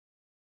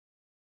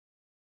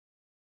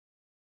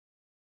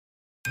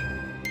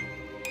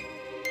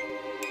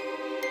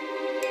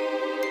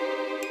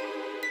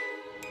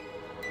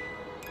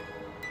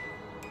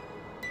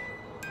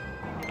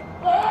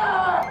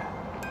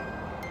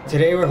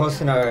Today we're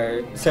hosting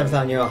our 7th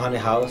annual Haunted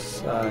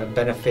House,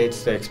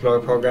 benefits the Explorer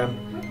program.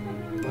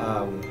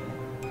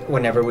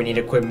 Whenever we need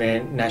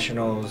equipment,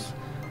 nationals,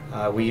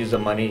 we use the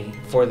money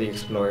for the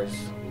Explorers.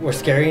 We're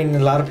scaring a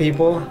lot of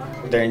people.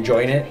 They're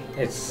enjoying it.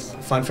 It's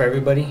fun for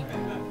everybody,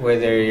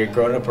 whether you're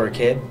grown up or a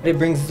kid. It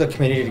brings the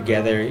community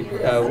together.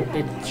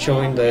 It's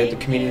showing the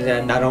community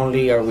that not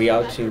only are we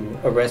out to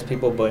arrest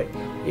people, but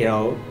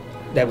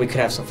that we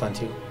could have some fun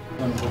too.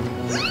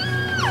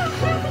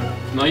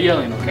 No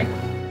yelling, okay?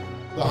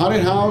 The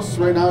haunted house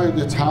right now,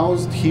 it's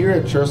housed here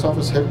at Sheriff's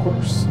Office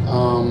headquarters.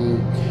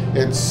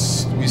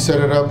 We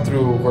set it up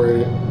through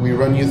where we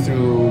run you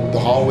through the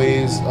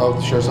hallways of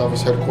the Sheriff's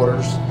Office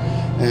headquarters,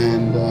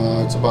 and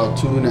it's about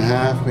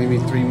 2.5, maybe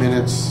 3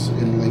 minutes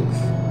in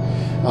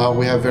length.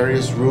 We have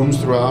various rooms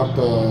throughout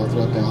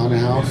the haunted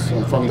house,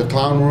 from the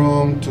clown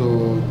room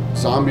to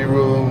zombie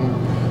room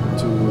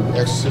to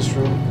exorcist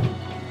room.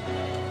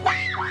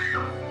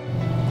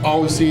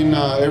 Always seen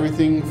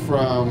everything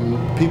from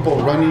people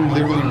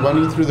literally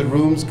running through the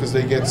rooms because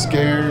they get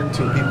scared,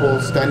 to people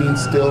standing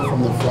still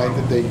from the fright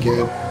that they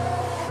get.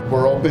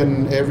 We're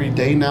open every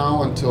day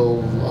now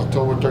until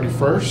October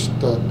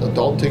 31st. The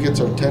adult tickets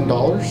are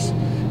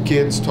 $10.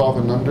 Kids 12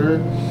 and under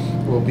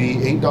will be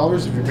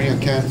 $8 if you bring a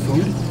canned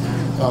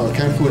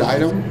food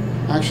item.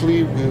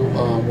 Actually,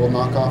 we'll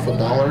knock off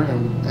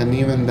 $1, and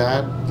even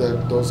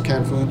those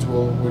canned foods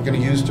we're going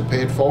to use to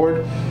pay it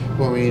forward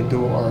when we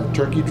do our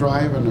turkey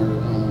drive and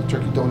our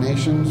turkey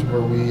donations,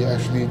 where we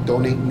actually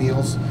donate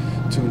meals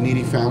to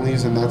needy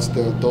families, and that's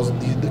the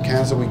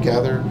cans that we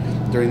gather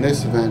during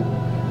this event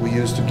we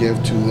use to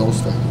give to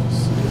those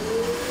families.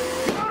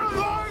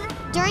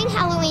 During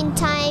Halloween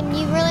time,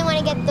 you really want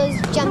to get those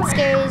jump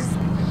scares.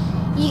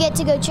 You get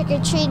to go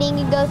trick-or-treating,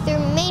 you go through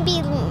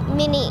maybe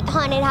mini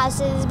haunted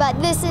houses, but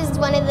this is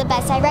one of the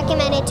best. I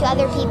recommend it to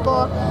other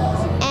people,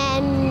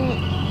 and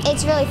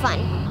it's really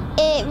fun.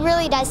 It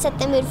really does set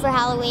the mood for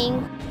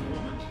Halloween.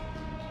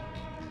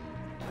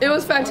 It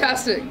was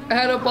fantastic. I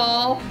had a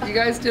ball. You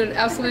guys did an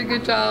absolutely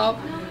good job.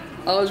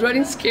 I was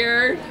running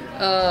scared.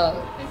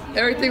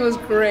 Everything was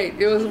great.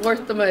 It was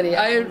worth the money.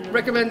 I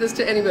recommend this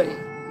to anybody.